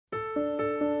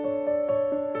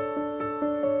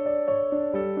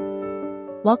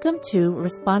Welcome to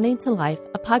Responding to Life,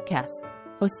 a podcast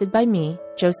hosted by me,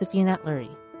 Josephine Atluri.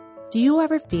 Do you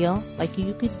ever feel like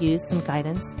you could use some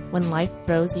guidance when life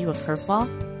throws you a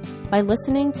curveball? By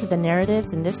listening to the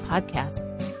narratives in this podcast,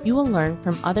 you will learn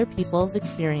from other people's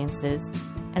experiences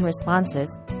and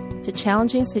responses to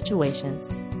challenging situations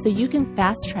so you can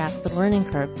fast track the learning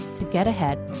curve to get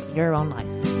ahead in your own life.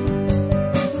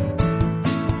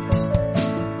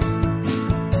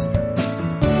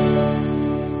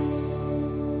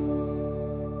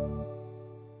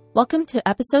 Welcome to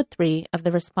episode 3 of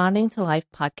the Responding to Life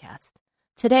podcast.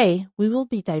 Today, we will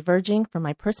be diverging from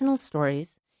my personal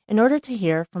stories in order to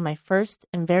hear from my first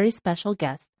and very special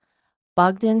guest,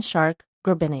 Bogdan Shark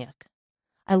Grabeniuk.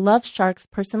 I love Shark's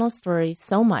personal story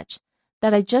so much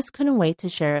that I just couldn't wait to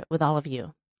share it with all of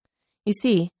you. You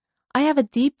see, I have a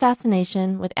deep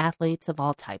fascination with athletes of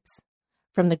all types,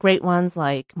 from the great ones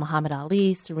like Muhammad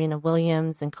Ali, Serena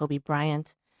Williams, and Kobe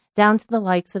Bryant, down to the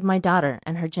likes of my daughter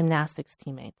and her gymnastics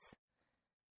teammates.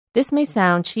 This may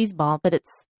sound cheeseball, but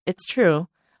it's true.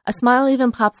 A smile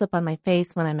even pops up on my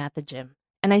face when I'm at the gym,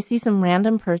 and I see some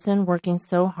random person working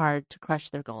so hard to crush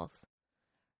their goals.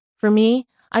 For me,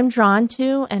 I'm drawn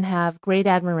to and have great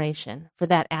admiration for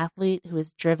that athlete who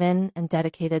is driven and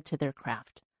dedicated to their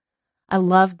craft. I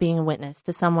love being a witness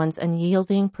to someone's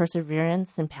unyielding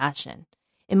perseverance and passion.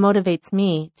 It motivates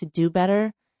me to do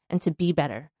better and to be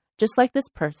better, just like this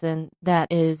person that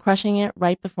is crushing it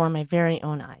right before my very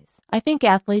own eyes. I think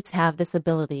athletes have this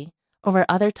ability over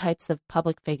other types of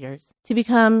public figures to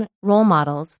become role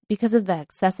models because of the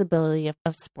accessibility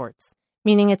of sports,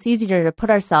 meaning it's easier to put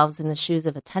ourselves in the shoes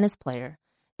of a tennis player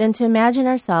than to imagine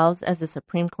ourselves as a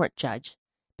Supreme Court judge,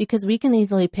 because we can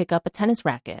easily pick up a tennis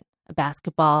racket, a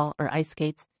basketball, or ice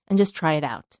skates and just try it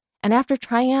out. And after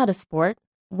trying out a sport,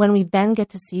 when we then get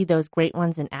to see those great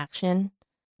ones in action,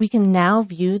 we can now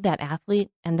view that athlete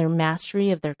and their mastery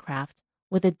of their craft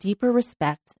with a deeper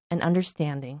respect and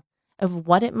understanding of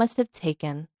what it must have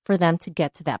taken for them to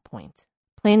get to that point.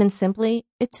 Plain and simply,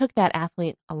 it took that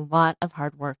athlete a lot of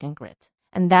hard work and grit.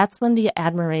 And that's when the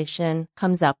admiration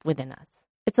comes up within us.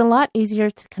 It's a lot easier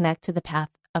to connect to the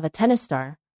path of a tennis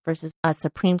star versus a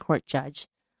Supreme Court judge,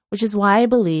 which is why I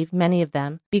believe many of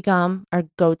them become our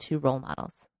go-to role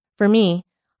models. For me,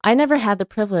 I never had the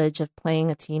privilege of playing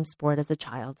a team sport as a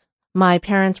child. My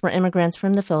parents were immigrants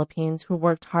from the Philippines who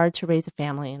worked hard to raise a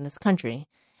family in this country,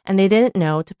 and they didn't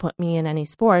know to put me in any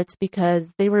sports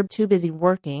because they were too busy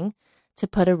working to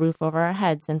put a roof over our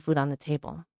heads and food on the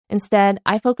table. Instead,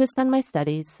 I focused on my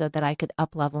studies so that I could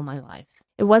up-level my life.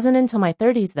 It wasn't until my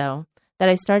 30s, though, that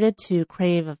I started to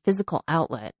crave a physical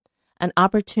outlet, an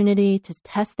opportunity to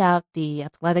test out the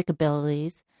athletic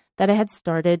abilities that I had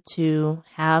started to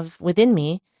have within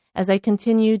me as I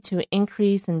continued to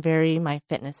increase and vary my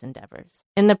fitness endeavors.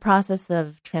 In the process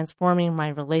of transforming my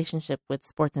relationship with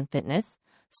sports and fitness,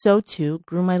 so too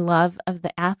grew my love of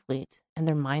the athlete and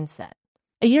their mindset.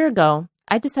 A year ago,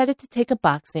 I decided to take up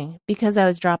boxing because I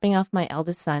was dropping off my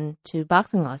eldest son to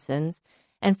boxing lessons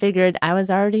and figured I was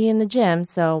already in the gym,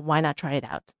 so why not try it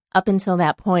out? Up until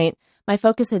that point, my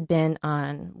focus had been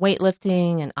on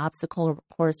weightlifting and obstacle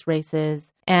course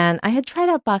races, and I had tried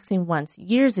out boxing once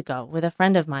years ago with a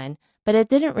friend of mine, but it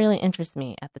didn't really interest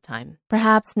me at the time.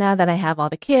 Perhaps now that I have all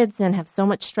the kids and have so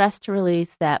much stress to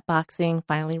release, that boxing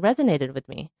finally resonated with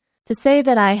me. To say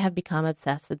that I have become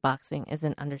obsessed with boxing is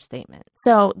an understatement.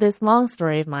 So this long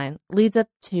story of mine leads up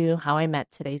to how I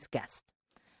met today's guest.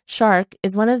 Shark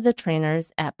is one of the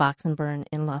trainers at Box and Burn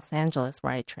in Los Angeles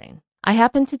where I train. I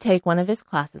happened to take one of his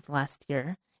classes last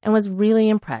year and was really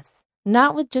impressed,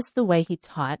 not with just the way he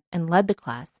taught and led the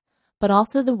class, but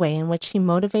also the way in which he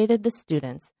motivated the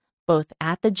students, both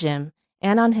at the gym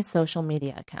and on his social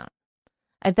media account.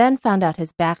 I then found out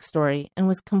his backstory and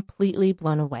was completely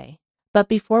blown away. But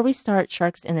before we start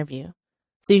Shark's interview,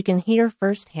 so you can hear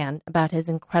firsthand about his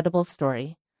incredible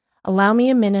story, allow me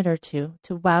a minute or two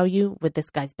to wow you with this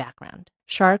guy's background.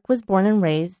 Shark was born and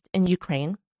raised in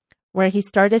Ukraine, where he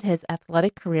started his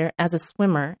athletic career as a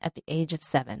swimmer at the age of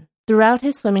 7. Throughout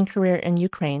his swimming career in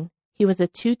Ukraine, he was a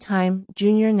 2-time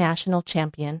junior national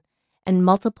champion and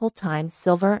multiple-time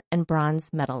silver and bronze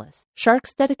medalist.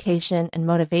 Shark's dedication and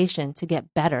motivation to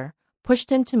get better pushed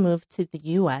him to move to the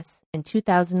U.S. in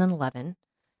 2011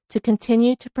 to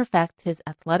continue to perfect his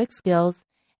athletic skills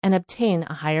and obtain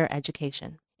a higher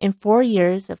education. In 4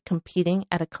 years of competing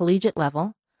at a collegiate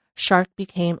level, Shark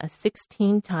became a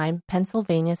 16-time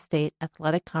Pennsylvania State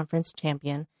Athletic Conference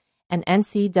champion and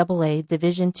NCAA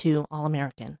Division II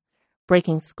All-American,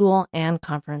 breaking school and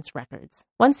conference records.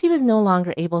 Once he was no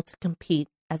longer able to compete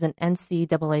as an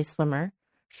NCAA swimmer,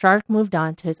 Shark moved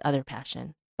on to his other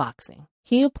passion, boxing.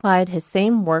 He applied his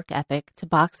same work ethic to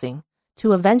boxing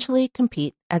to eventually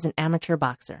compete as an amateur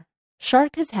boxer.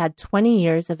 Shark has had 20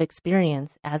 years of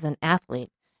experience as an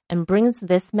athlete and brings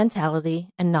this mentality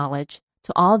and knowledge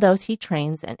to all those he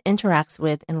trains and interacts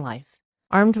with in life.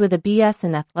 Armed with a BS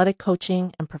in athletic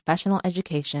coaching and professional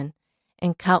education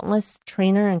and countless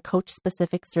trainer and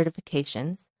coach-specific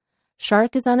certifications,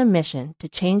 Shark is on a mission to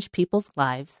change people's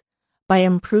lives by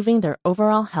improving their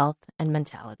overall health and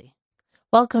mentality.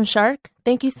 Welcome, Shark.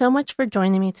 Thank you so much for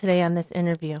joining me today on this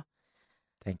interview.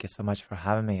 Thank you so much for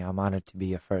having me. I'm honored to be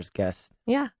your first guest.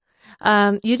 Yeah.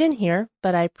 You didn't hear,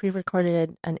 but I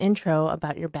pre-recorded an intro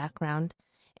about your background,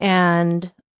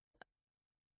 and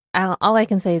all I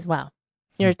can say is, wow,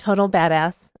 you're a total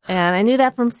badass. And I knew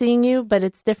that from seeing you, but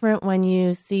it's different when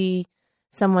you see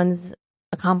someone's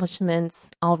accomplishments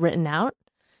all written out.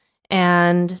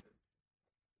 And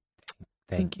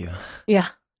thank you. Yeah,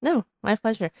 no, my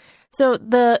pleasure. So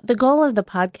the goal of the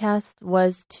podcast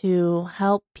was to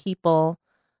help people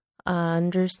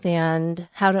understand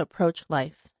how to approach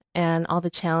life and all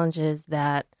the challenges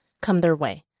that come their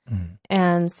way. Mm-hmm.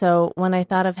 And so when I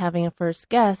thought of having a first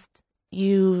guest,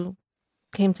 you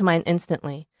came to mind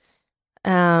instantly.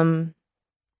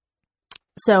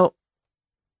 So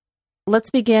let's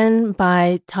begin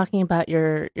by talking about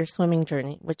your swimming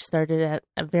journey, which started at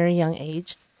a very young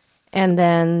age, and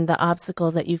then the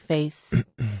obstacles that you faced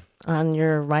on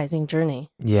your rising journey.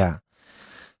 Yeah.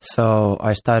 So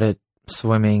I started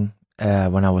swimming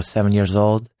when I was 7 years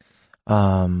old.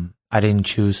 I didn't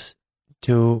choose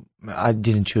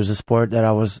a sport that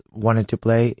I wanted to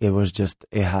play.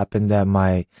 It happened that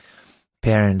my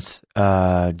parents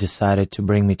decided to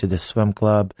bring me to the swim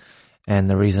club, and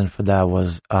the reason for that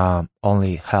was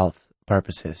only health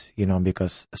purposes,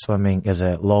 because swimming is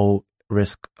a low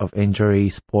risk of injury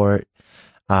sport,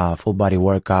 full body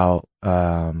workout,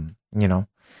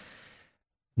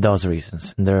 those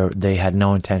reasons. They had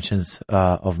no intentions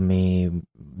of me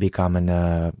becoming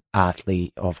an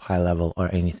athlete of high level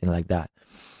or anything like that.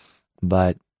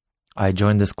 But I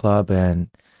joined this club, and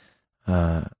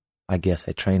I guess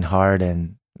I trained hard,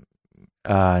 and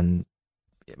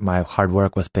my hard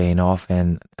work was paying off.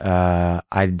 And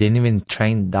I didn't even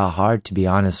train that hard, to be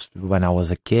honest, when I was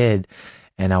a kid,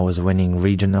 and I was winning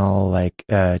regional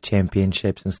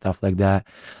championships and stuff like that.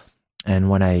 And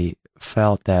when I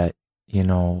felt that,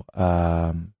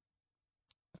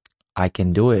 I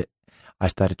can do it, I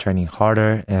started training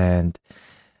harder and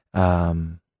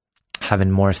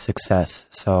having more success.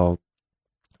 So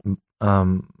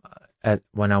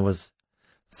when I was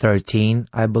 13,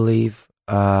 I believe,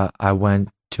 I went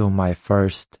to my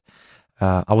first,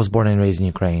 I was born and raised in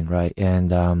Ukraine, right?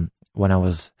 And when I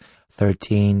was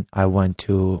 13, I went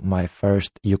to my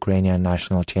first Ukrainian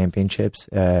national championships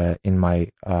in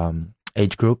my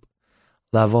age group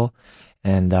level,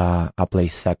 and I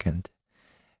placed second.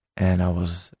 And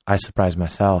I surprised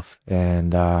myself,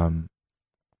 and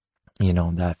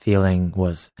that feeling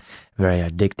was very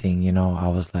addicting. I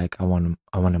was like, I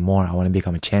wanted more. I want to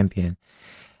become a champion.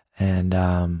 And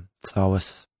so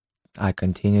I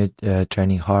continued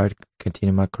training hard,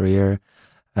 continued my career.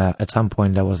 At some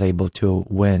point, I was able to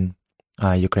win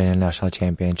Ukrainian national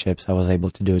championships. I was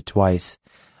able to do it twice.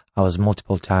 I was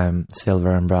multiple-time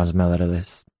silver and bronze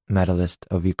medalist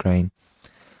of Ukraine.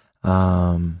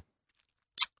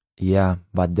 Yeah,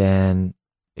 but then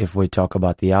if we talk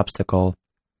about the obstacle,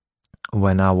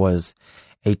 when I was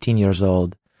 18 years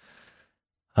old,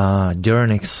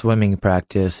 during a swimming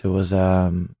practice, it was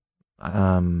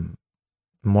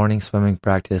morning swimming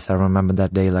practice. I remember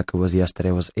that day like it was yesterday.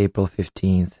 It was April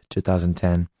 15th,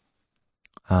 2010.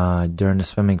 During the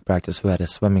swimming practice, we had a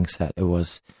swimming set. It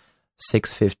was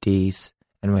 650s,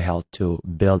 and we had to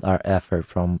build our effort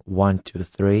from 1 to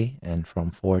 3 and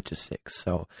from 4 to 6.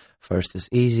 So first is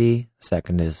easy,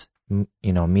 second is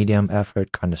medium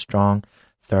effort, kind of strong,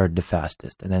 third the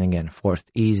fastest, and then again fourth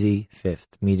easy,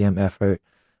 fifth medium effort,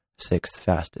 sixth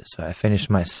fastest. So I finished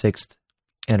my sixth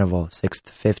interval,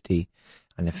 650,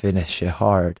 and I finished it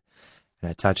hard, and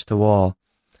I touched the wall,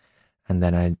 and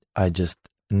then I just,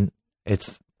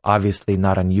 it's obviously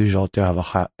not unusual to have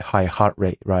a high heart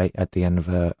rate, right, at the end of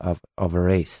a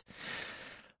race,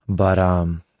 but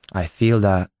I feel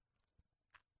that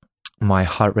my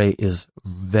heart rate is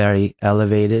very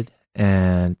elevated,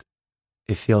 and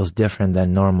it feels different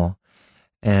than normal,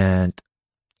 and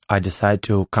I decided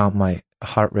to count my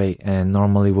heart rate, and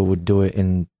normally we would do it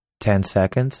in 10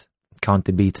 seconds, count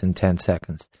the beats in 10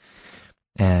 seconds,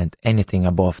 and anything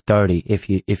above 30, if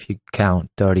you count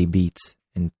 30 beats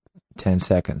in 10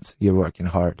 seconds, you're working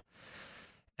hard.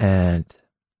 And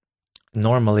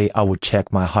normally I would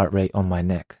check my heart rate on my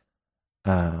neck,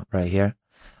 right here,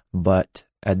 But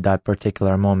at that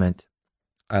particular moment,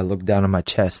 I look down on my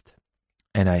chest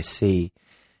and I see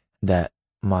that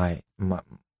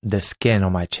the skin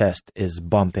on my chest is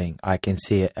bumping. I can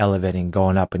see it elevating,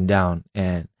 going up and down.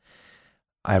 And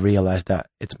I realize that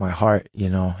it's my heart,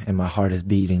 and my heart is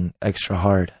beating extra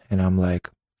hard. And I'm like,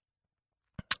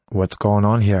 what's going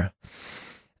on here?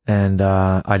 And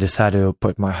I decided to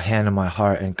put my hand on my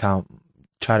heart and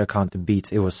try to count the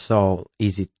beats. It was so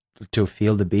easy to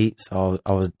feel the beat. So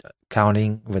I was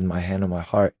counting with my hand on my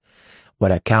heart.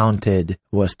 What I counted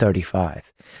was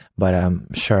 35, but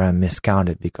I'm sure I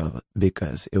miscounted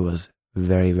because it was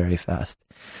very, very fast.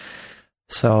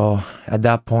 So at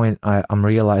that point, I'm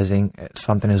realizing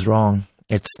something is wrong.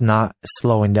 It's not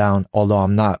slowing down, although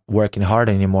I'm not working hard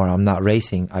anymore. I'm not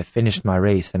racing. I finished my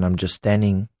race and I'm just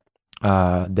standing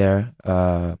there.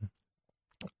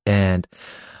 And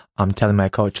I'm telling my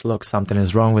coach, look, something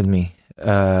is wrong with me.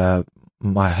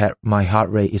 My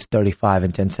heart rate is 35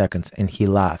 in 10 seconds. And he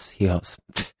laughs. He goes,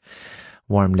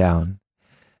 warm down.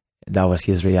 That was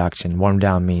his reaction. Warm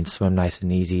down means swim nice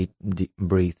and easy,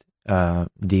 breathe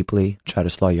deeply, try to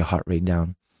slow your heart rate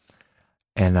down.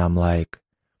 And I'm like,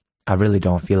 I really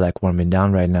don't feel like warming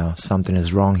down right now. Something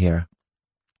is wrong here.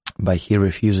 But he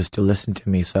refuses to listen to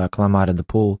me. So I climb out of the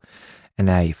pool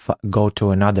and I go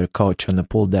to another coach on the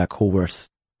pool deck who was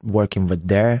working with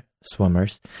their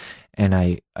swimmers. And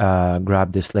I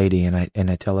grab this lady and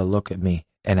I tell her, look at me.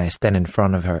 And I stand in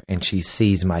front of her and she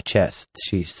sees my chest.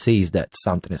 She sees that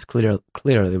something is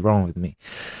clearly wrong with me.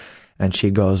 And she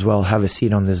goes, well, have a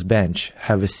seat on this bench.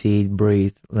 Have a seat,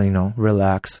 breathe,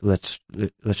 relax. Let's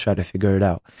try to figure it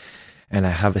out. And I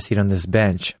have a seat on this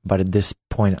bench. But at this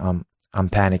point, I'm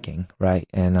panicking, right?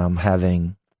 And I'm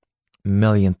having a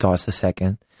million thoughts a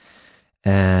second.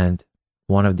 And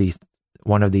one of these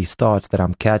thoughts that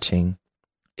I'm catching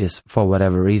is, for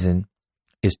whatever reason,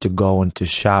 is to go into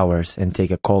showers and take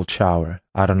a cold shower.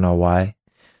 I don't know why.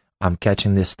 I'm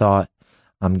catching this thought.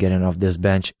 I'm getting off this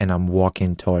bench and I'm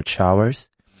walking toward showers.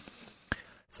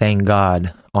 Thank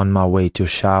God, on my way to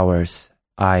showers,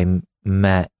 I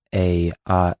met a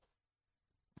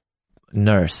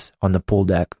nurse on the pool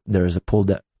deck. There's a pool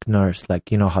deck nurse,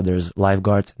 like, how there's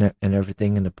lifeguards and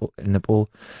everything in the pool.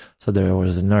 So there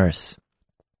was a nurse.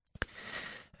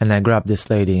 And I grab this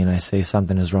lady and I say,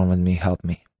 something is wrong with me, help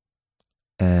me.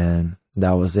 And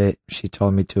that was it. She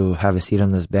told me to have a seat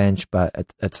on this bench,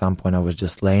 but at some point I was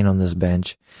just laying on this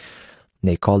bench.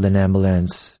 They called an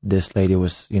ambulance. This lady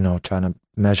was, trying to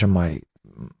measure my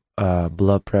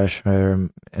blood pressure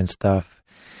and stuff,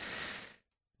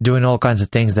 doing all kinds of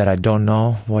things that I don't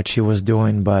know what she was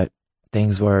doing, but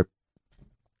things were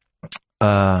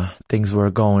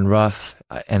going rough,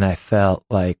 and I felt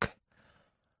like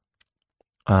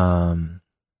I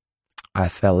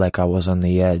was on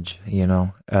the edge,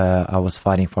 I was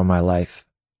fighting for my life.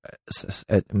 It's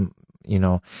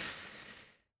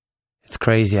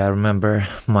crazy. I remember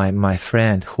my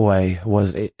friend who I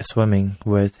was swimming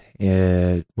with,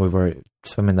 we were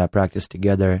swimming that practice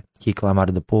together. He climbed out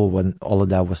of the pool when all of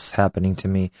that was happening to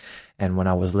me. And when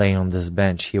I was laying on this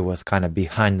bench, he was kind of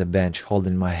behind the bench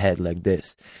holding my head like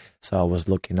this. So I was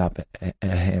looking up at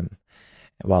him.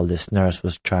 While this nurse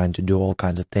was trying to do all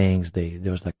kinds of things, they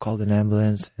was like, call an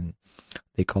ambulance, and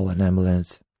they call an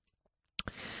ambulance.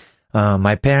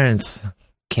 My parents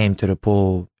came to the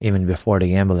pool even before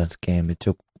the ambulance came. It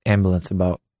took ambulance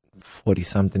about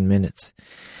 40-something minutes.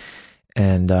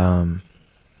 And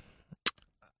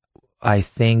I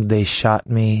think they shot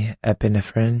me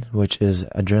epinephrine, which is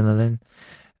adrenaline,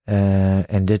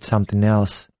 and did something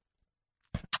else.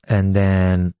 And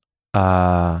then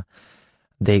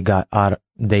they got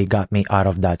me out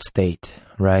of that state,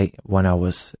 right? When I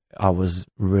was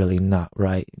really not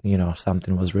right,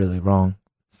 something was really wrong.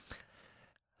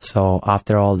 So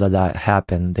after all that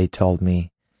happened, they told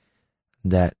me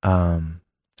that I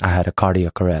had a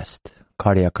cardiac arrest.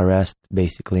 Cardiac arrest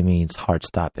basically means heart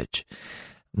stoppage.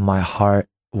 My heart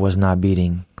was not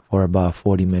beating for about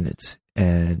 40 minutes,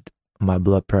 and my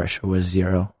blood pressure was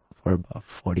 0 for about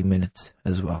 40 minutes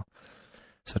as well.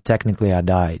 So technically I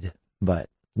died, but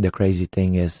the crazy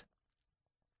thing is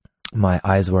my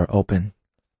eyes were open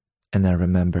and I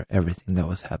remember everything that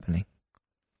was happening.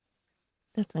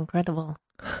 That's incredible.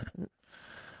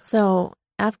 So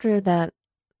after that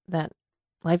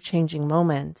life-changing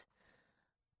moment,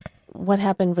 what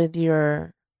happened with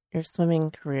your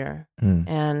swimming career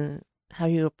and how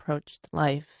you approached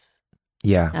life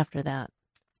after that?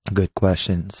 Good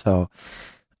question. So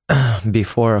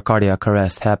before a cardiac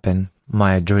arrest happened,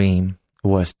 my dream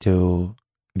was to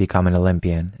become an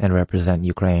Olympian and represent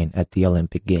Ukraine at the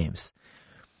Olympic Games.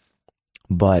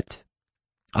 But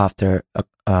after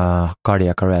a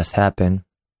cardiac arrest happened,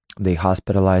 they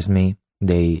hospitalized me.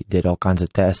 They did all kinds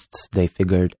of tests. They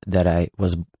figured that I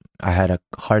had a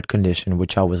heart condition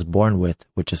which I was born with,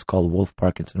 which is called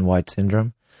Wolff-Parkinson-White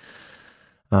syndrome.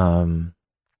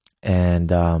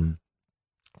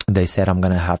 They said I'm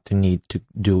gonna have to need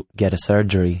to get a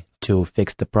surgery to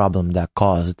fix the problem that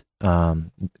caused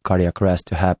cardiac arrest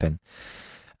to happen.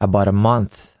 About a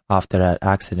month after that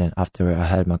accident, after I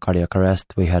had my cardiac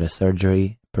arrest, we had a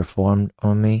surgery performed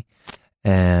on me,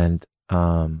 and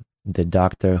the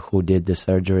doctor who did the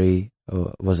surgery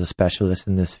was a specialist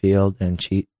in this field, and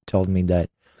she told me that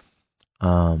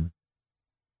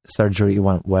surgery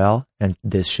went well and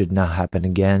this should not happen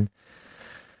again.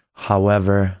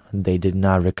 However, they did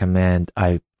not recommend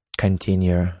I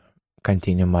continue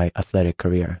my athletic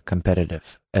career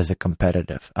as a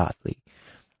competitive athlete.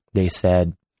 They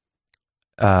said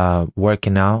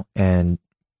working out and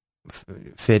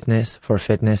fitness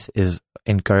is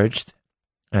encouraged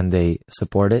and they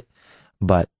support it.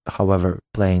 But however,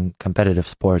 playing competitive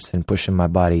sports and pushing my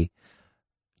body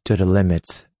to the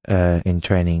limits in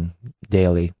training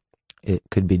daily, it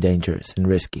could be dangerous and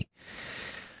risky.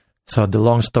 So the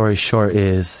long story short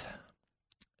is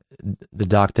the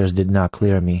doctors did not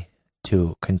clear me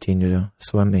to continue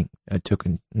swimming,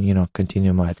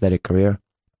 continue my athletic career.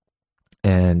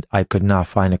 And I could not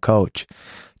find a coach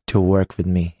to work with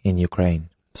me in Ukraine.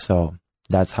 So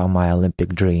that's how my Olympic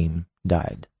dream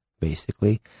died,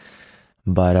 basically.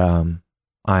 But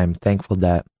I'm thankful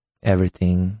that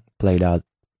everything played out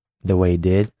the way it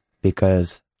did,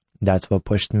 because that's what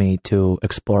pushed me to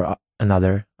explore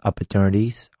other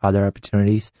opportunities.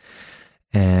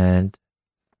 And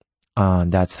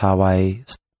that's how I,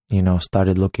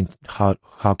 started looking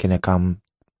how can I come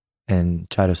and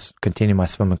try to continue my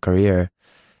swimming career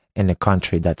in a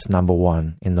country that's number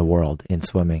one in the world in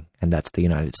swimming, and that's the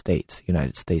United States.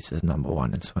 United States is number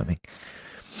one in swimming.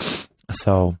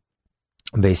 So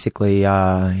basically,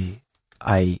 I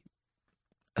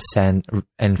send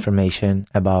information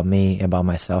about me, about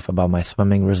myself, about my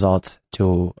swimming results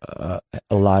to a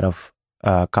lot of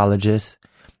colleges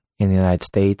in the United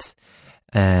States.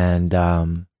 And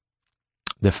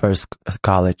the first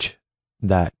college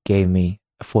that gave me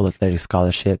a full athletic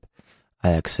scholarship, I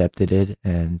accepted it,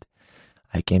 and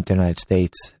I came to the United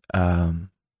States a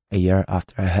year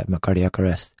after I had my cardiac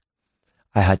arrest.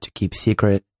 I had to keep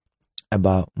secret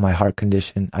about my heart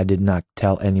condition. I did not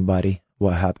tell anybody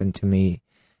what happened to me,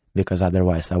 because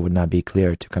otherwise I would not be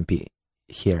cleared to compete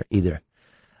here either.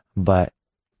 But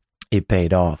it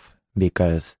paid off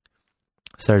because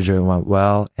surgery went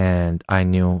well, and I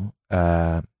knew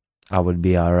I would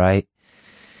be all right.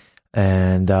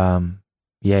 And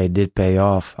it did pay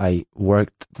off. I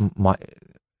worked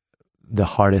the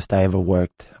hardest I ever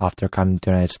worked after coming to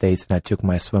the United States, and I took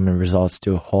my swimming results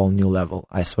to a whole new level.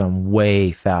 I swam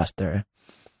way faster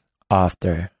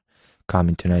after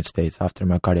coming to the United States, after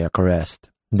my cardiac arrest,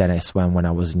 than I swam when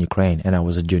I was in Ukraine, and I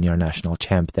was a junior national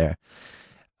champ there.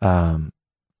 I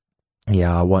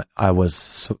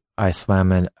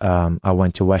swam and I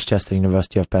went to Westchester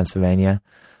University of Pennsylvania.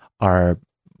 Our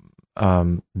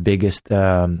biggest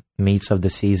meets of the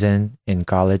season in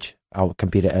college, I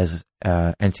competed as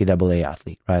NCAA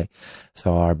athlete, right?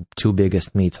 So our two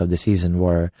biggest meets of the season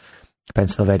were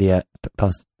Pennsylvania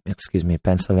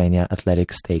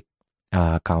Athletic State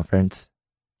Conference,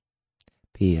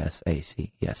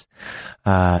 PSAC, yes,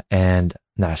 and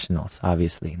nationals,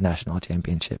 obviously, national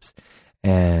championships.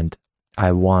 And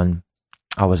I won.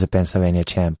 I was a Pennsylvania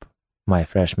champ my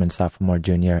freshman, sophomore,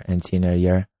 junior, and senior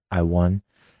year. I won.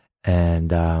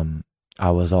 And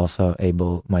I was also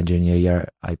able, my junior year,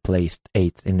 I placed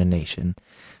 8th in the nation,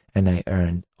 and I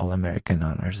earned All-American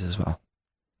honors as well.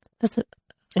 That's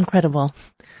incredible.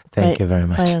 Thank you very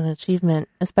much. Quite an achievement,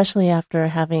 especially after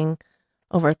having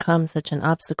overcome such an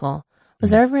obstacle. Was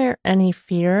there ever any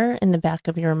fear in the back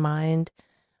of your mind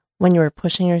when you were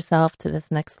pushing yourself to this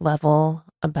next level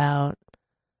about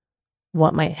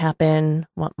what might happen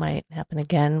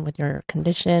again with your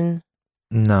condition?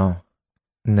 No,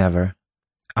 never.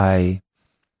 I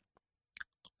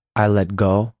let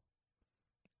go,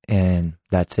 and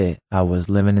that's it. I was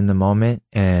living in the moment,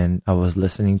 and I was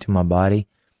listening to my body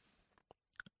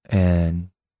and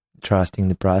trusting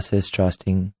the process,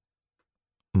 trusting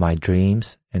my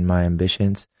dreams and my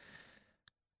ambitions.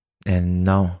 And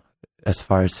no, as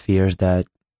far as fears that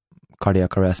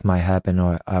cardiac arrest might happen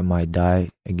or I might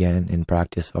die again in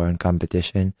practice or in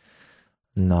competition,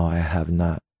 no, I have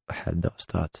not had those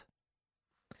thoughts.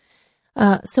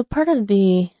 So part of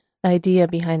the idea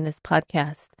behind this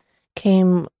podcast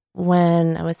came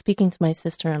when I was speaking to my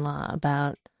sister-in-law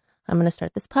about I'm going to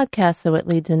start this podcast, so it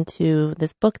leads into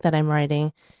this book that I'm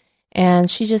writing.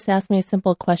 And she just asked me a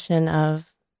simple question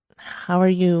of, how are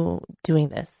you doing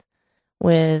this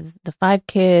with the 5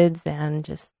 kids and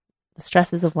just the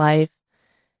stresses of life?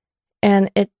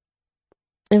 And it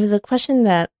was a question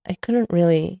that I couldn't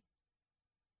really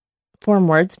form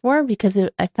words for, because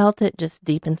I felt it just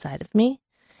deep inside of me.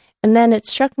 And then it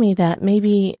struck me that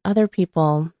maybe other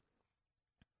people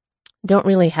don't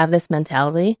really have this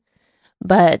mentality,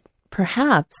 but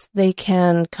perhaps they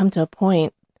can come to a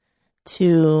point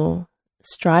to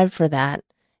strive for that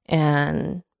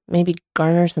and maybe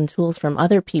garner some tools from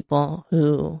other people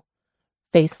who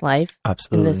face life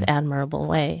in this admirable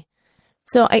way.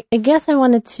 So I guess I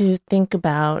wanted to think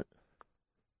about,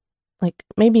 like,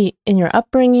 maybe in your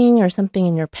upbringing or something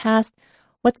in your past,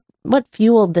 what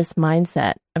fueled this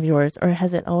mindset of yours, or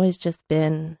has it always just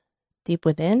been deep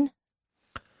within?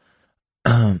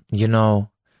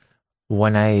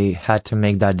 When I had to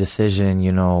make that decision,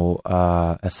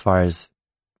 as far as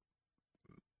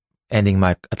ending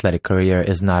my athletic career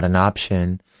is not an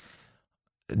option,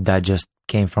 that just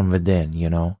came from within,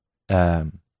 At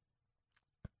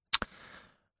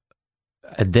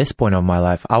this point of my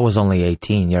life, I was only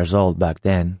 18 years old back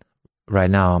then.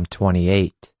 Right now, I'm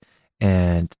 28,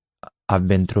 and I've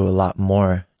been through a lot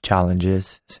more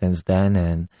challenges since then,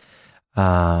 and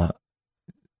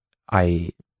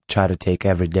I try to take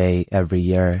every day, every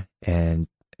year,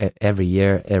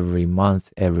 every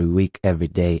month, every week, every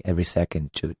day, every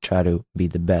second to try to be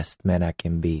the best man I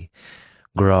can be,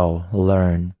 grow,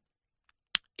 learn,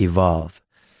 evolve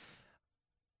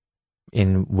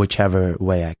in whichever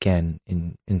way I can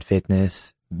in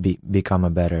fitness, become a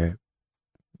better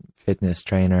fitness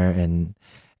trainer and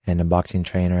a boxing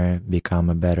trainer, become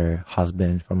a better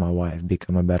husband for my wife,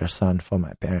 become a better son for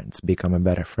my parents, become a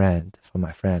better friend for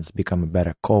my friends, become a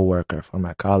better co-worker for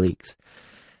my colleagues,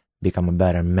 become a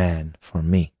better man for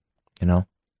me,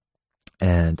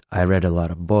 And I read a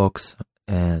lot of books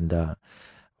and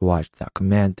watched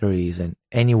documentaries, and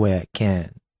any way I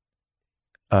can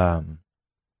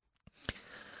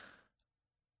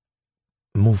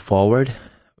move forward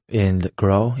and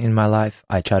grow in my life,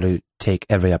 I try to take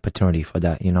every opportunity for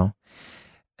that,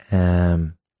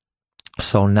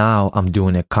 So now I'm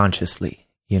doing it consciously,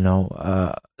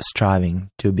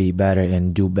 striving to be better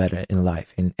and do better in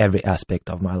life, in every aspect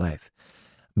of my life.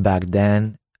 Back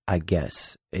then, I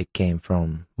guess it came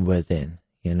from within,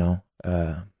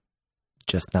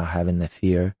 just not having the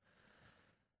fear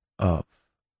of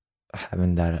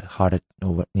having that heart,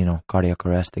 cardiac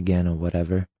arrest again or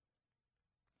whatever.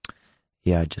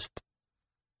 Yeah,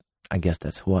 I guess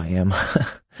that's who I am.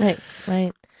 Right.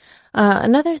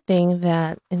 Another thing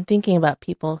that, in thinking about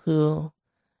people who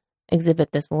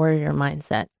exhibit this warrior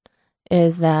mindset,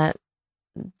 is that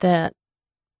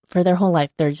for their whole life,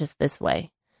 they're just this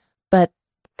way. But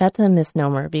that's a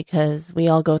misnomer, because we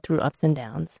all go through ups and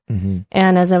downs. Mm-hmm.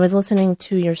 And as I was listening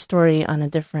to your story on a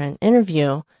different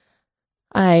interview,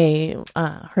 I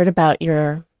heard about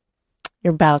your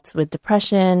bouts with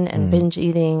depression and binge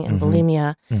eating and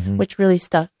bulimia, which really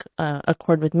stuck a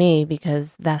chord with me,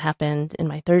 because that happened in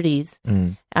my 30s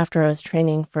after I was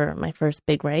training for my first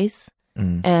big race.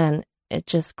 And it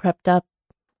just crept up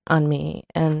on me.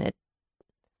 And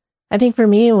I think for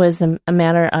me, it was a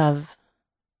matter of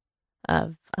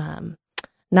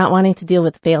not wanting to deal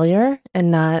with failure and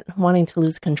not wanting to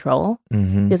lose control,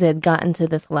 because it had gotten to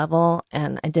this level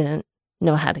and I didn't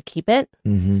know how to keep it.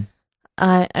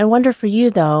 I wonder for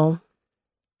you, though,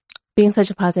 being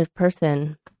such a positive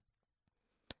person,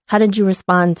 how did you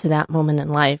respond to that moment in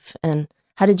life, and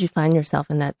how did you find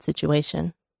yourself in that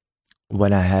situation?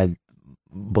 When I had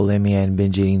bulimia and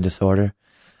binge eating disorder,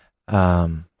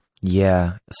 so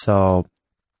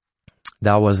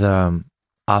that was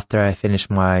after I finished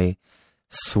my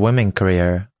swimming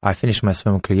career. I finished my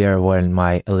swimming career when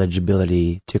my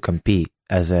eligibility to compete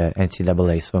as a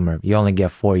NCAA swimmer. You only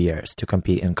get 4 years to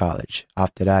compete in college.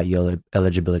 After that, your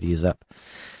eligibility is up.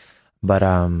 But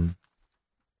I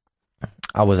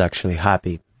was actually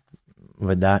happy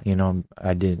with that.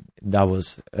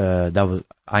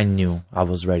 I knew I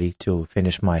was ready to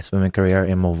finish my swimming career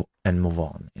and move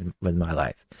on with my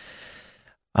life.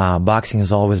 Boxing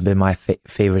has always been my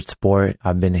favorite sport.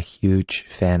 I've been a huge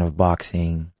fan of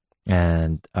boxing,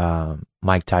 and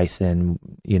Mike Tyson,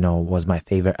 was my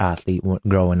favorite athlete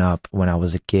growing up. When I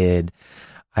was a kid,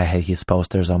 I had his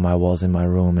posters on my walls in my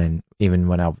room, and even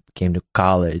when I came to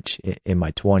college in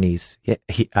my 20s,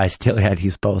 I still had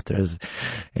his posters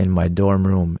in my dorm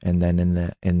room, and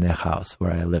then in the house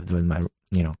where I lived with my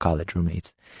college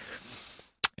roommates.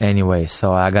 Anyway,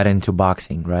 so I got into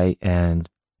boxing, right? And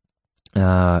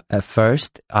At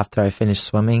first, after I finished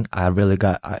swimming, I really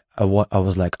I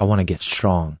was like, I want to get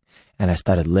strong. And I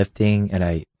started lifting, and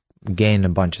I gained a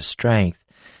bunch of strength,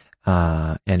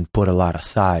 and put a lot of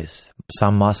size,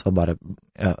 some muscle, but,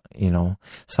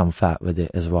 some fat with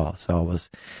it as well. So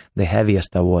the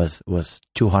heaviest I was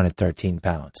 213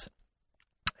 pounds.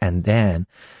 And then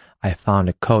I found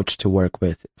a coach to work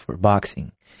with for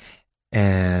boxing.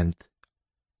 And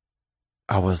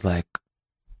I was like,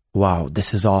 wow,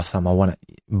 this is awesome.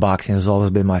 Boxing has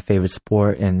always been my favorite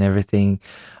sport and everything.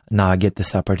 Now I get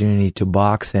this opportunity to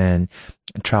box and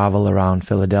travel around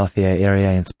Philadelphia area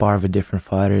and spar with different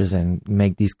fighters and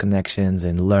make these connections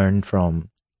and learn from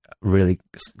really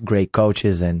great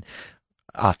coaches and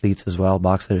athletes as well,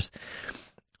 boxers.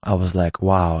 I was like,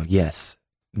 wow, yes,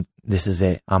 this is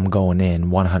it. I'm going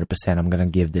in 100%. I'm going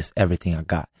to give this everything I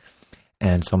got.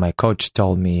 And so my coach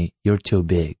told me, you're too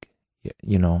big.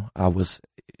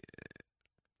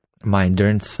 My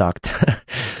endurance sucked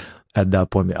at that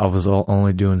point. I was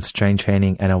only doing strength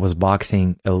training, and I was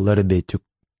boxing a little bit to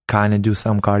kind of do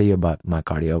some cardio, but my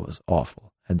cardio was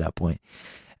awful at that point.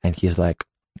 And he's like,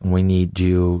 we need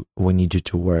you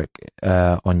to work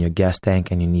on your gas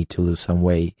tank, and you need to lose some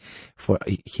weight.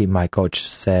 My coach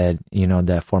said,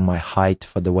 that for my height,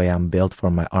 for the way I'm built,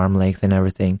 for my arm length and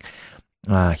everything,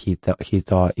 he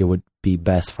thought it would be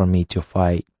best for me to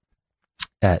fight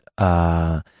at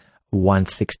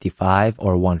 165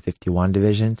 or 151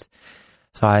 divisions.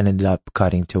 So I ended up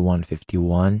cutting to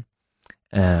 151,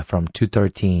 from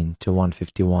 213 to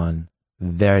 151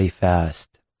 very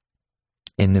fast,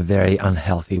 in a very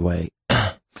unhealthy way.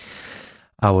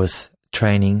 I was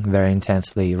training very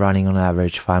intensely, running on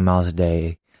average 5 miles a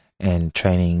day, and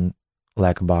training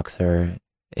like a boxer.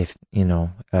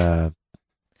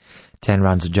 10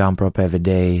 rounds of jump rope every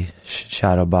day,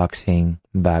 shadow boxing,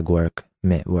 bag work,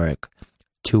 mitt work,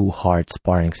 2 hard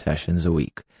sparring sessions a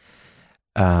week,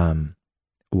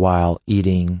 while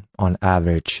eating on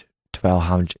average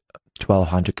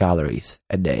 1,200 calories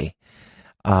a day.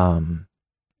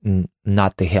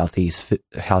 Not the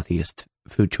healthiest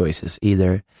food choices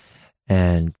either.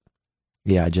 And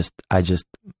yeah,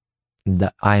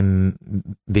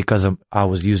 because I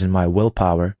was using my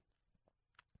willpower,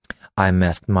 I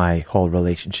messed my whole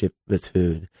relationship with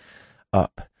food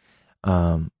up.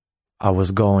 I was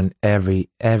going every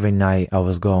night. I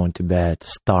was going to bed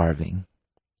starving,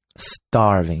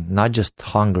 not just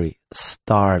hungry,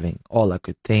 starving. All I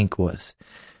could think was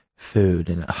food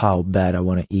and how bad I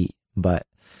want to eat. But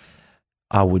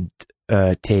I would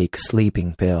take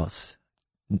sleeping pills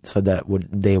so that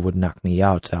they would knock me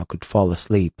out, so I could fall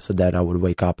asleep, so that I would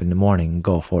wake up in the morning and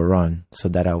go for a run, so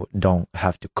that I don't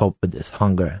have to cope with this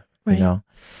hunger, right.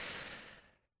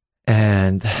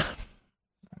 And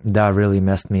that really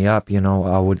messed me up.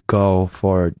 I would go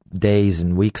for days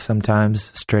and weeks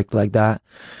sometimes strict like that,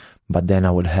 but then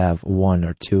I would have 1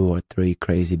 or 2 or 3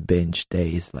 crazy binge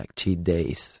days, like cheat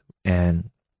days.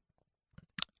 And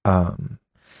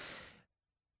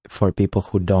for people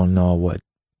who don't know what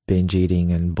binge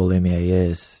eating and bulimia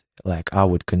is, like, I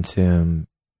would consume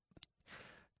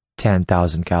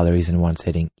 10,000 calories in one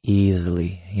sitting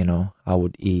easily. I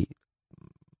would eat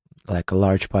like a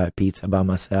large pie of pizza by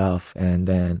myself, and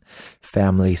then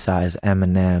family size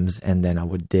M&Ms, and then I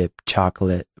would dip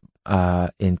chocolate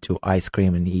into ice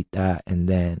cream and eat that. And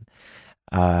then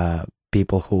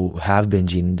people who have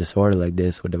binge eating disorder like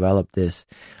this, who develop this,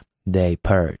 they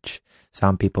purge.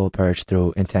 Some people purge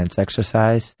through intense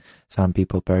exercise. Some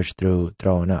people purge through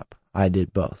throwing up. I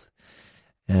did both.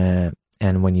 And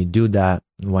when you do that,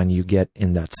 when you get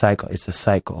in that cycle, it's a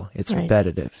cycle. It's right.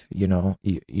 Repetitive. You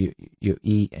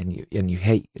eat and you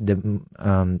hate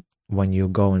when you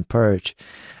go and purge,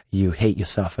 you hate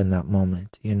yourself in that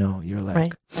moment. You're like,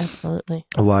 right. Absolutely.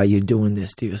 Why are you doing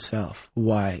this to yourself?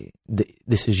 Why?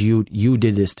 This is you. You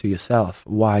did this to yourself.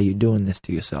 Why are you doing this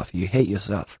to yourself? You hate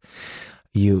yourself.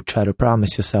 You try to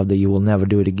promise yourself that you will never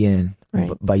do it again. Right.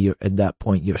 But you're at that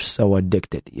point, you're so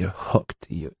addicted. You're hooked.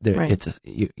 Right.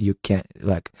 You can't,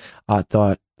 like, I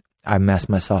thought I messed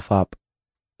myself up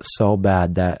so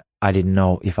bad that I didn't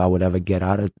know if I would ever get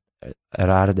out of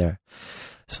there.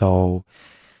 So,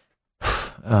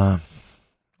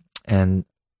 and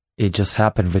it just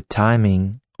happened with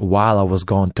timing. While I was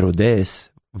going through this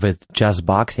with just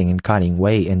boxing and cutting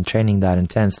weight and training that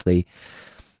intensely,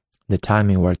 the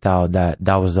timing worked out that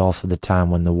was also the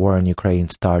time when the war in Ukraine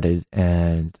started,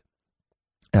 and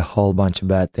a whole bunch of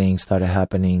bad things started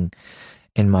happening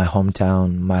in my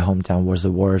hometown. My hometown was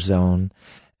a war zone,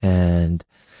 and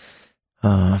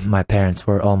my parents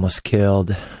were almost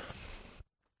killed.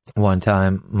 One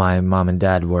time, my mom and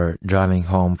dad were driving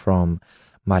home from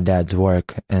my dad's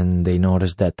work, and they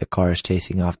noticed that the car is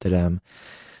chasing after them.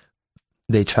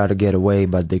 They tried to get away,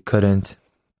 but they couldn't.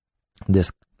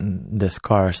 This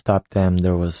car stopped them.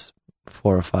 There was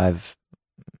 4 or 5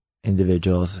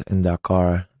 individuals in that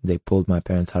car. They pulled my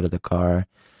parents out of the car.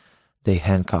 They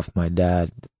handcuffed my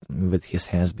dad with his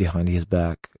hands behind his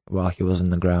back while he was on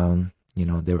the ground. You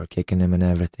know, they were kicking him and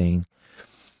everything.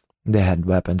 They had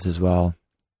weapons as well.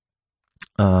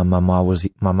 My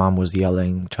mom was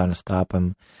yelling, trying to stop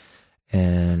him,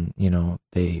 and you know,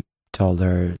 they told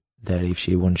her that if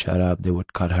she wouldn't shut up, they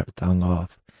would cut her tongue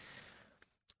off,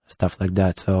 stuff like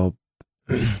that. So,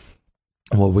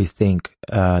 what we think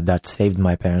that saved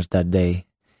my parents that day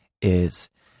is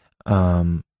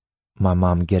my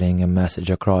mom getting a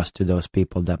message across to those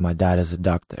people that my dad is a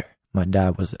doctor. My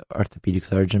dad was an orthopedic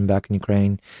surgeon back in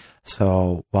Ukraine,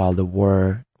 so while the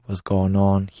war was going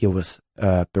on, he was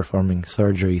performing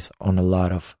surgeries on a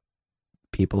lot of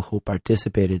people who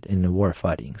participated in the war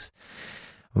fightings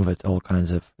with all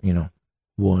kinds of, you know,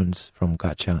 wounds from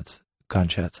gunshots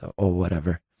or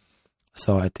whatever.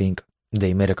 So I think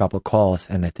they made a couple calls,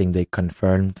 and I think they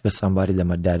confirmed with somebody that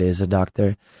my dad is a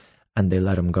doctor, and they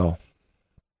let him go.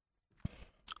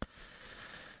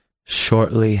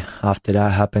 Shortly after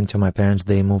that happened to my parents,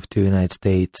 they moved to the United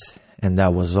States, and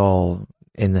that was all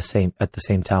at the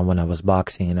same time when I was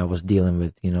boxing and I was dealing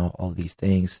with, you know, all these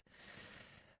things.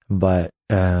 But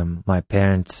my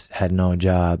parents had no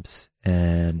jobs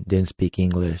and didn't speak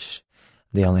English.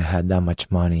 They only had that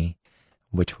much money,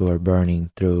 which we were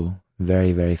burning through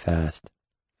very, very fast.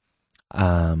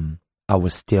 I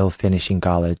was still finishing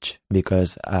college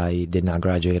because I did not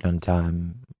graduate on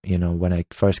time. You know, when I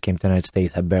first came to the United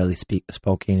States, I barely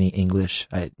spoke any English.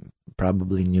 I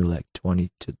probably knew like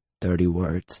 20 to 30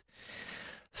 words.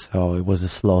 So it was a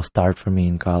slow start for me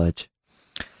in college.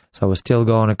 So I was still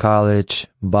going to college,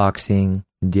 boxing,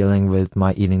 dealing with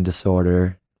my eating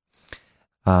disorder.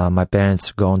 My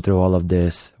parents going through all of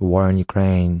this, war in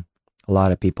Ukraine, a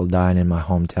lot of people dying in my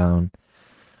hometown.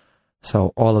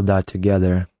 So all of that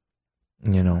together,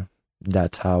 you know,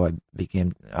 that's how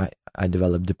I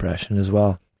developed depression as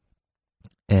well.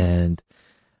 And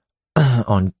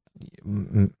on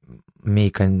when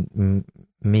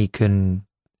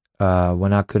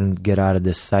I couldn't get out of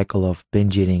this cycle of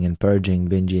binge eating and purging,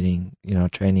 you know,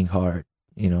 training hard,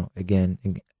 you know, again,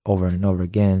 over and over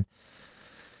again,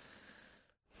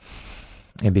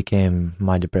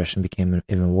 my depression became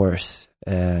even worse.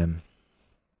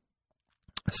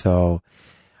 So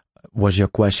was your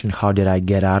question, how did I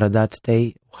get out of that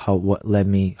state?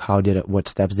 What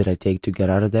steps did I take to get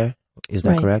out of there? Is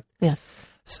that correct? Yes.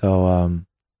 So,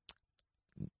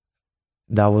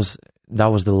 that was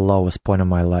the lowest point of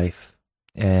my life.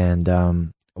 And,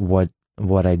 what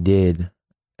I did,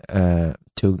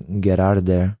 to get out of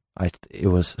there, it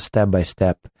was a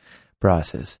step-by-step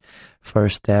process.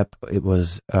 First step, it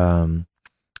was,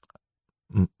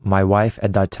 my wife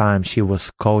at that time, she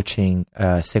was coaching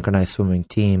a synchronized swimming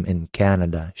team in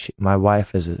Canada. My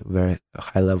wife is a very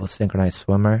high-level synchronized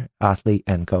swimmer, athlete,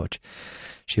 and coach.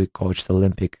 She coached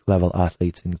Olympic level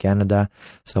athletes in Canada.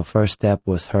 So first step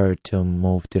was her to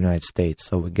move to the United States.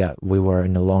 So we were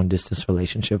in a long distance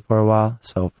relationship for a while.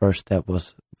 So first step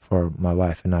was for my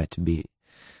wife and I to be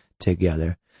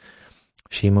together.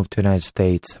 She moved to the United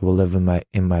States. We lived in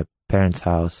my parents'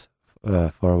 house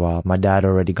for a while. My dad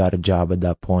already got a job at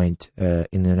that point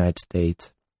in the United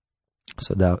States.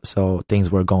 So things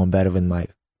were going better with my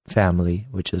family,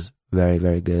 which is very,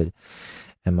 very good.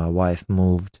 And my wife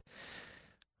moved.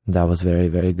 That was very,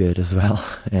 very good as well.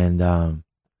 And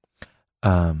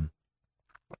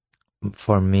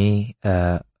for me,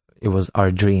 it was our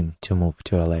dream to move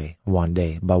to LA one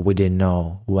day, but we didn't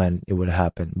know when it would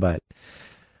happen. But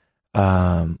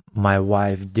my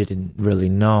wife didn't really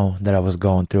know that I was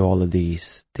going through all of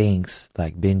these things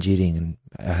like binge eating, and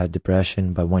I had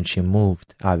depression. But when she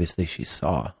moved, obviously she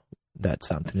saw that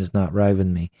something is not right with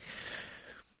me.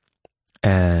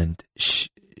 And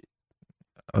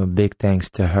a big thanks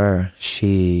to her.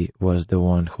 She was the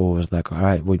one who was like, all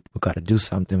right, we got to do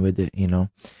something with it, you know?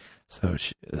 So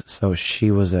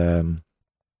she was,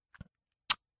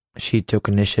 she took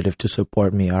initiative to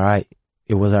support me. All right.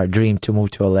 It was our dream to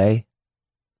move to LA.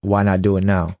 Why not do it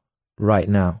now? Right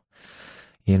now,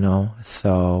 you know?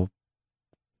 So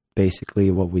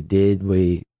basically what we did,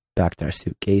 we packed our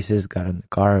suitcases, got in the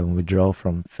car, and we drove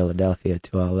from Philadelphia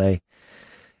to LA.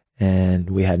 And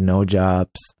we had no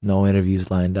jobs, no interviews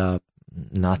lined up,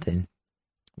 nothing.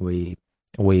 We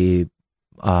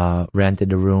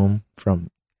rented a room from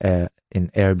in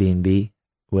Airbnb.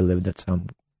 We lived at some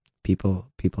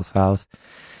people's house,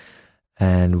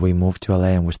 and we moved to LA,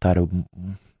 and we started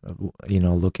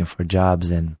looking for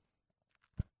jobs, and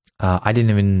I didn't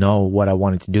even know what I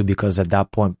wanted to do, because at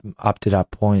that point, up to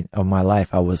that point of my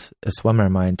life, I was a swimmer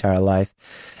my entire life.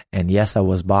 And yes, I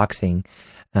was boxing,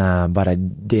 but I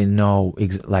didn't know,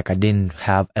 I didn't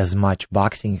have as much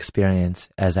boxing experience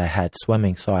as I had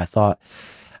swimming. So I thought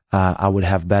I would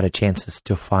have better chances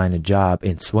to find a job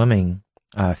in swimming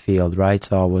field, right?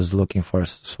 So I was looking for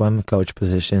swim coach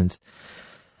positions.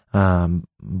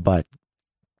 But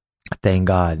thank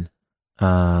God,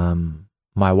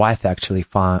 my wife actually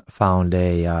found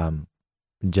a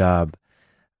job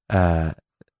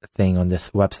thing on this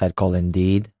website called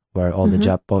Indeed, where all the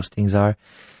job postings are,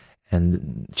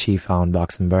 and she found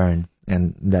Box and Burn,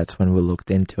 and that's when we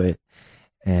looked into it,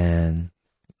 and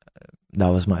that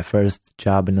was my first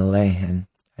job in LA, and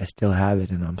I still have it,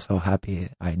 and I'm so happy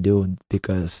I do,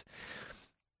 because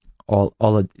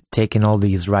taking all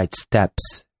these right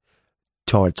steps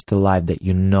towards the life that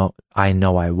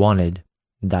I wanted,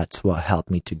 that's what helped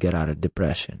me to get out of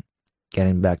depression.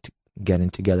 Getting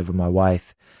together with my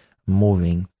wife,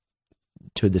 moving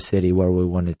to the city where we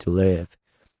wanted to live,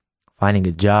 finding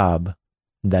a job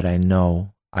that I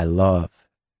know I love.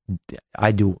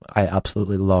 I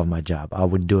absolutely love my job. I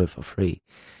would do it for free.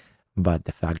 But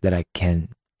the fact that I can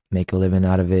make a living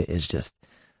out of it is just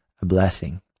a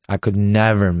blessing. I could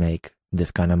never make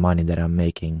this kind of money that I'm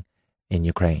making in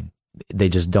Ukraine. They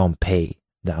just don't pay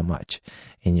that much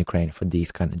in Ukraine for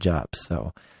these kind of jobs.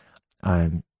 So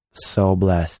I'm so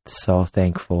blessed, so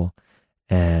thankful.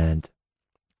 And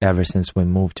ever since we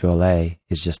moved to LA,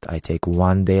 it's just I take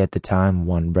one day at a time,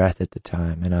 one breath at a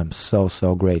time. And I'm so,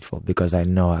 so grateful, because I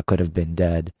know I could have been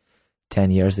dead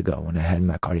 10 years ago when I had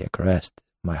my cardiac arrest.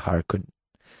 My heart could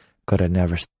have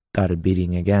never started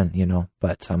beating again,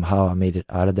 but somehow I made it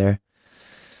out of there.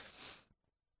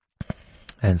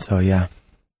 And so, yeah,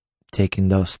 taking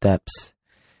those steps,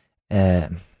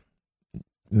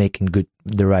 making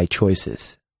the right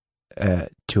choices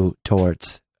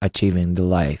towards achieving the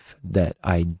life that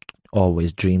I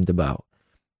always dreamed about.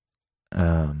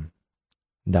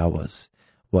 That was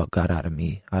what got out of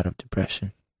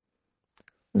depression.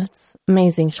 That's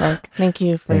amazing, Shark. Thank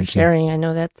you for sharing. I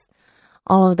know that's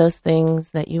all of those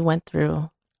things that you went through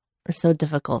are so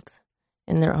difficult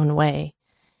in their own way.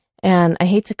 And I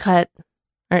hate to cut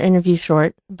our interview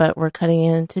short, but we're cutting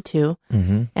it into two.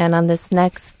 Mm-hmm. And on this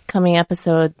next coming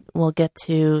episode, we'll get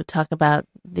to talk about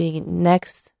the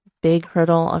next big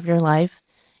hurdle of your life,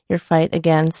 your fight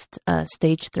against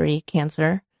stage 3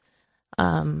 cancer.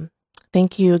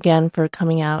 Thank you again for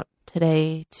coming out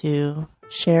today to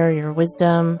share your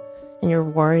wisdom and your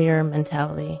warrior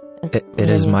mentality. It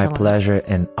is my pleasure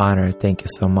and honor. Thank you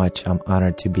so much. I'm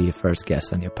honored to be a first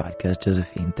guest on your podcast,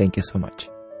 Josephine. Thank you so much.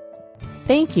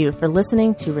 Thank you for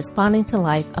listening to Responding to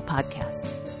Life, a podcast.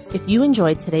 If you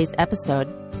enjoyed today's episode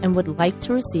and would like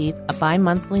to receive a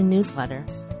bi-monthly newsletter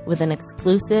with an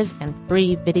exclusive and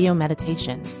free video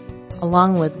meditation,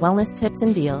 along with wellness tips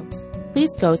and deals,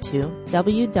 please go to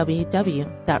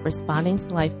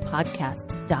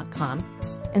www.respondingtolifepodcast.com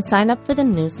and sign up for the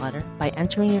newsletter by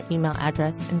entering your email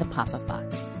address in the pop-up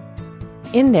box.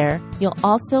 In there, you'll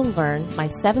also learn my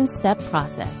 7-step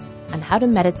process on how to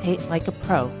meditate like a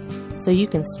pro so you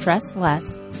can stress less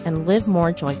and live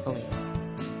more joyfully.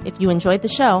 If you enjoyed the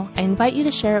show, I invite you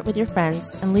to share it with your friends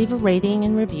and leave a rating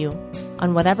and review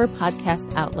on whatever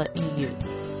podcast outlet you use.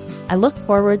 I look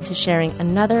forward to sharing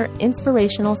another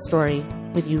inspirational story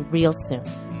with you real soon.